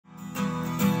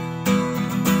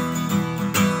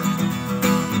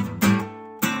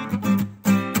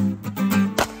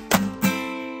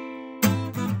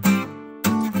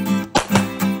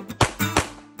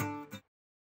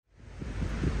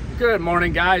Good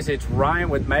morning, guys. It's Ryan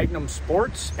with Magnum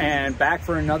Sports and back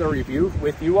for another review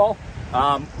with you all.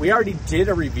 We already did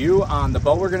a review on the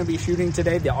bow we're going to be shooting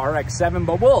today, the RX-7,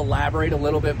 but we'll elaborate a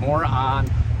little bit more on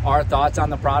our thoughts on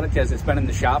the product as it's been in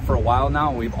the shop for a while now,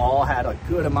 and we've all had a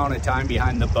good amount of time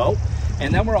behind the bow.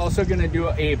 And then we're also going to do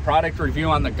a product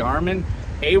review on the Garmin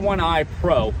A1i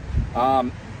Pro.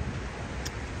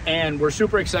 And we're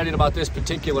super excited about this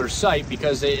particular sight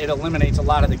because it eliminates a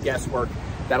lot of the guesswork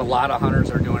that a lot of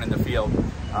hunters are doing in the field.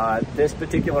 This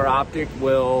particular optic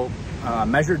will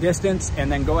measure distance and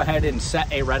then go ahead and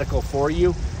set a reticle for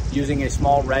you using a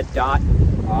small red dot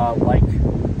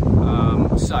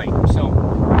sight. So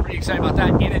I'm pretty excited about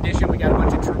that. In addition, we got a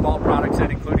bunch of True Ball products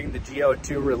in, including the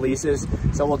GO2 releases.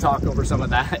 So we'll talk over some of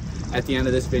that at the end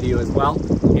of this video as well.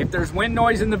 If there's wind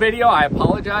noise in the video, I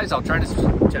apologize. I'll try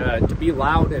to be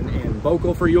loud and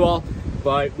vocal for you all.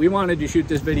 But we wanted to shoot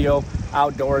this video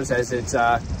outdoors as it's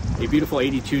a beautiful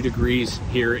 82 degrees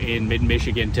here in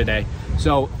mid-Michigan today.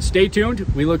 So stay tuned.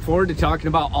 We look forward to talking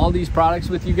about all these products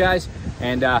with you guys,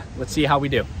 and let's see how we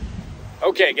do.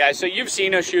 Okay, guys, so you've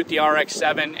seen us shoot the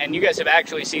RX-7, and you guys have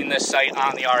actually seen this sight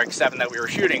on the RX-7 that we were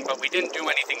shooting, but we didn't do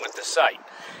anything with the sight.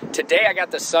 Today, I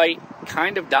got the sight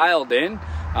kind of dialed in.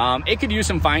 It could use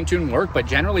some fine-tuned work, but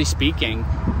generally speaking,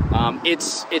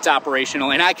 it's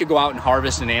operational, and I could go out and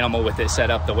harvest an animal with it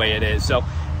set up the way it is. So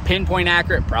pinpoint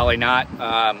accurate, probably not.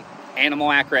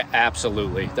 Animal accurate,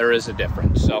 absolutely. There is a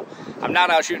difference. So I'm not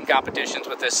out shooting competitions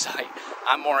with this sight.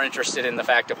 I'm more interested in the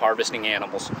fact of harvesting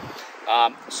animals.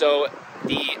 So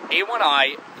the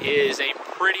A1i is a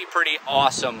pretty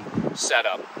awesome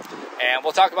setup. And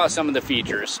we'll talk about some of the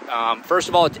features. First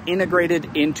of all, it's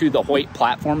integrated into the Hoyt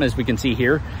platform, as we can see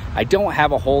here. I don't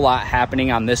have a whole lot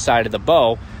happening on this side of the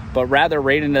bow, but rather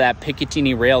right into that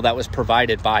Picatinny rail that was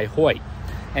provided by Hoyt.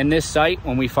 And this sight,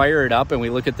 when we fire it up and we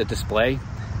look at the display,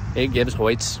 it gives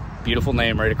Hoyt's beautiful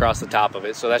name right across the top of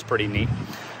it, so that's pretty neat.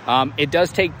 It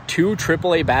does take 2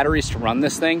 AAA batteries to run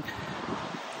this thing.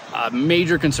 A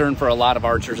major concern for a lot of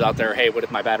archers out there. Hey, what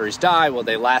if my batteries die? Will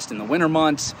they last in the winter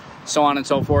months? So on and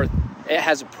so forth. It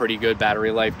has a pretty good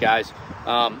battery life, guys.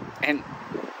 And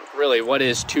really, what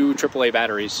is 2 AAA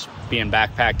batteries being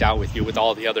backpacked out with you with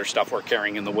all the other stuff we're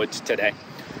carrying in the woods today?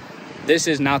 This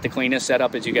is not the cleanest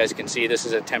setup, as you guys can see. This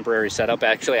is a temporary setup.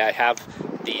 Actually, I have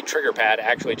the trigger pad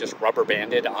actually just rubber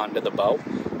banded onto the bow.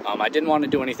 I didn't want to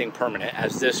do anything permanent,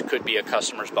 as this could be a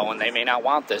customer's bow and they may not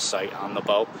want this sight on the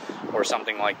bow or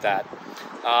something like that.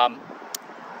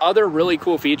 Other really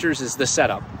cool features is the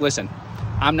setup. Listen,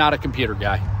 I'm not a computer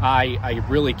guy. I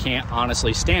really can't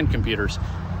honestly stand computers,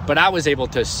 but I was able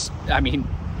to, I mean,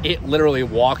 it literally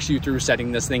walks you through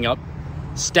setting this thing up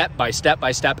step by step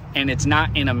by step, and it's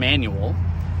not in a manual.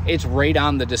 It's right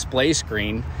on the display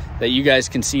screen that you guys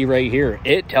can see right here.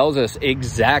 It tells us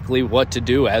exactly what to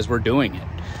do as we're doing it,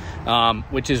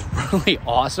 which is really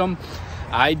awesome.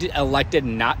 I elected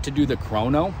not to do the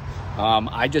chrono.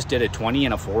 I just did a 20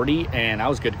 and a 40, and I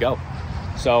was good to go.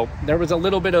 So there was a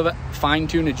little bit of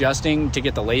fine-tune adjusting to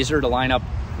get the laser to line up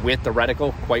with the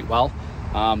reticle quite well.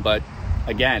 But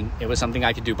again, it was something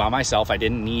I could do by myself. I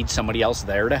didn't need somebody else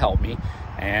there to help me.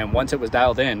 And once it was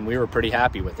dialed in, we were pretty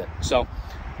happy with it. So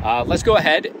let's go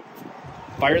ahead,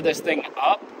 fire this thing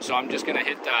up. So I'm just gonna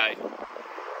hit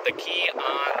the key on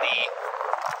the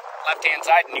left-hand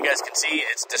side, and you guys can see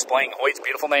it's displaying Hoyt's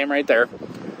beautiful name right there.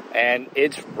 And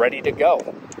it's ready to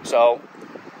go. So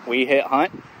we hit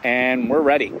hunt and we're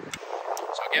ready.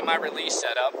 So get my release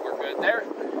set up, we're good there.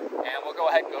 And we'll go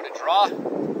ahead and go to draw.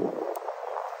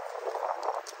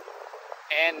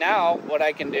 And now what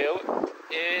I can do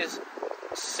is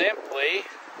simply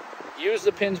use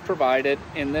the pins provided.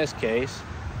 In this case,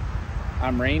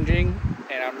 I'm ranging,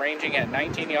 and I'm ranging at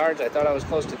 19 yards. I thought I was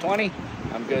close to 20.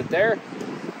 I'm good there.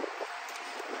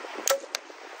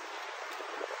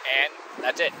 And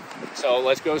that's it. So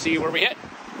let's go see where we hit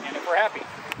and if we're happy.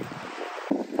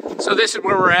 So this is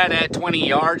where we're at 20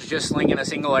 yards, just slinging a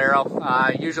single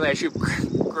arrow. Usually I shoot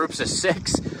groups of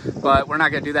 6, but we're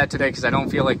not gonna do that today because I don't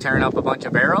feel like tearing up a bunch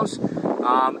of arrows.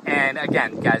 And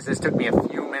again, guys, this took me a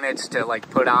few minutes to like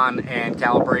put on and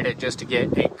calibrate it just to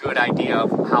get a good idea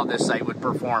of how this sight would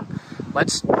perform.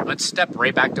 Let's step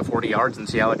right back to 40 yards and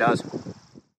see how it does.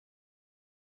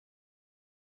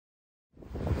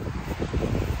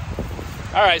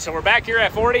 All right, so we're back here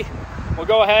at 40. We'll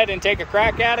go ahead and take a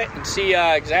crack at it and see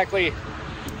exactly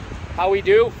how we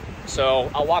do. So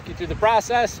I'll walk you through the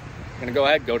process. I'm gonna go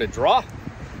ahead and go to draw.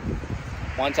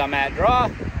 Once I'm at draw,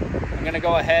 I'm gonna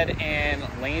go ahead and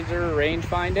laser range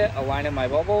find it, align in my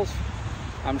bubbles.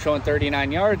 I'm showing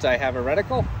 39 yards. I have a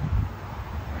reticle.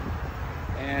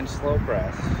 And slow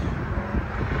press.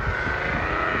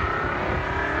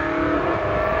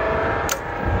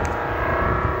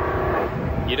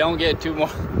 don't get two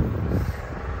more.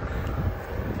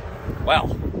 Well,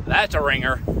 that's a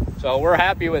ringer. So we're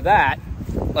happy with that.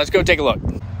 Let's go take a look.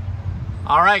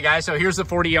 All right, guys, so here's the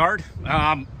 40 yard.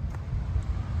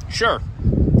 Sure.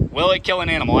 Will it kill an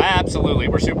animal? Absolutely.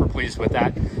 We're super pleased with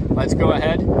that. Let's go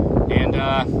ahead and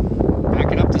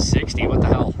back it up to 60. What the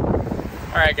hell?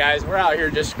 All right, guys, we're out here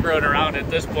just screwing around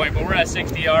at this point, but we're at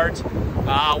 60 yards.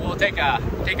 We'll take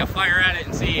a fire at it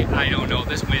and see. I don't know.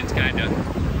 This wind's kind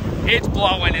of, it's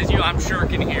blowing, as you I'm sure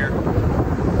can hear.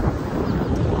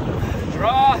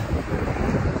 Draw.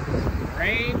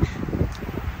 Range.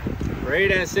 Right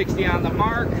at 60 on the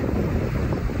mark.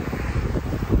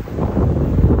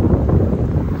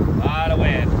 A lot of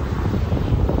wind.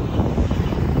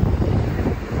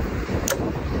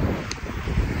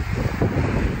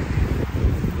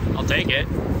 I'll take it.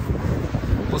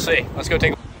 We'll see. Let's go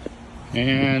take a...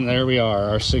 And there we are,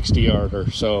 our 60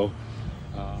 yarder. So,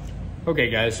 okay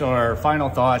guys, so our final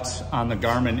thoughts on the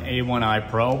Garmin A1i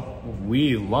Pro.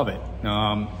 We love it.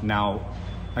 Now,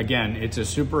 again, it's a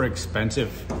super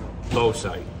expensive bow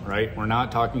sight, right? We're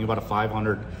not talking about a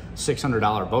 $500,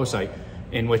 $600 bow sight,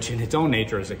 in which in its own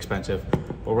nature is expensive,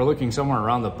 but we're looking somewhere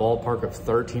around the ballpark of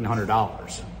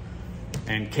 $1,300.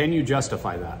 And can you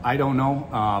justify that? I don't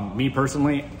know. Me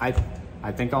personally, I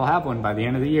think I'll have one by the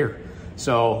end of the year.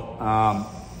 So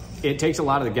it takes a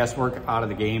lot of the guesswork out of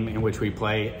the game in which we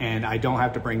play, and I don't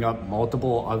have to bring up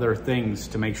multiple other things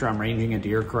to make sure I'm ranging a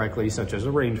deer correctly, such as a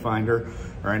rangefinder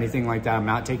or anything like that. I'm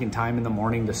not taking time in the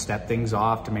morning to step things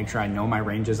off to make sure I know my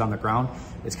ranges on the ground.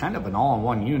 It's kind of an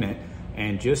all-in-one unit,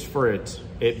 and just for it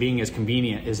being as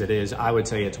convenient as it is, I would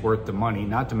say it's worth the money.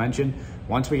 Not to mention,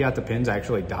 once we got the pins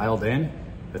actually dialed in,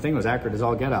 the thing was accurate as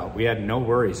all get out. We had no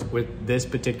worries with this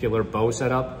particular bow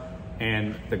setup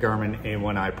and the Garmin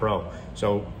A1i Pro.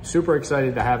 So super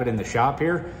excited to have it in the shop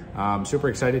here. Super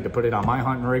excited to put it on my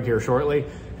hunting rig here shortly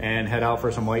and head out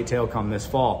for some whitetail come this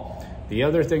fall. The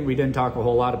other thing we didn't talk a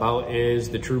whole lot about is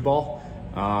the True Ball,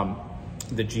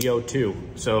 the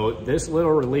GO2. So this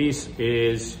little release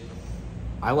is,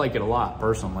 I like it a lot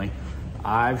personally.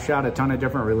 I've shot a ton of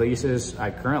different releases.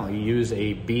 I currently use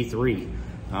a B3.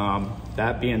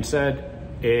 That being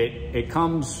said, it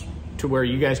comes to where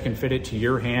you guys can fit it to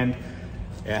your hand.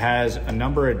 It has a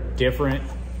number of different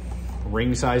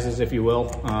ring sizes, if you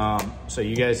will, so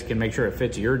you guys can make sure it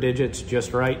fits your digits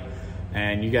just right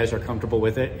and you guys are comfortable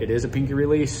with it. It is a pinky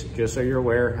release, just so you're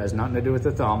aware. It has nothing to do with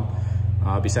the thumb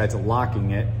besides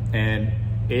locking it, and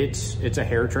it's a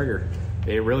hair trigger.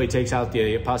 It really takes out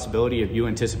the possibility of you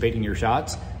anticipating your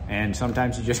shots, and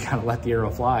sometimes you just gotta let the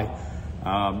arrow fly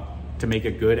to make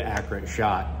a good, accurate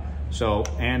shot. So,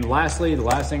 and lastly, the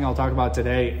last thing I'll talk about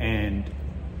today, and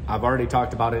I've already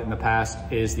talked about it in the past,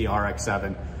 is the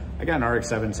RX-7. I got an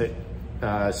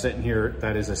RX-7 sitting here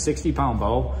that is a 60-pound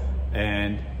bow,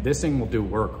 and this thing will do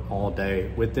work all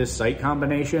day. With this sight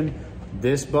combination,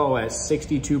 this bow at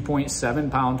 62.7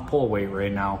 pounds pull weight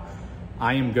right now,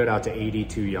 I am good out to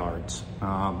 82 yards.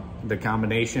 The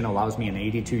combination allows me an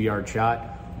 82-yard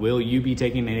shot. Will you be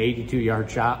taking an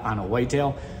 82-yard shot on a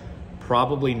whitetail?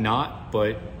 Probably not,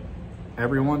 but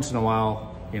every once in a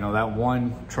while, you know, that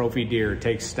one trophy deer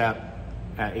takes step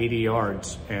at 80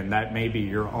 yards, and that may be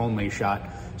your only shot.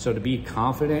 So to be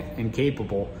confident and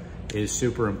capable is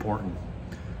super important.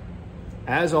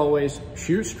 As always,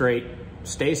 shoot straight,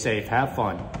 stay safe, have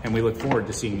fun, and we look forward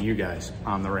to seeing you guys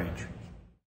on the range.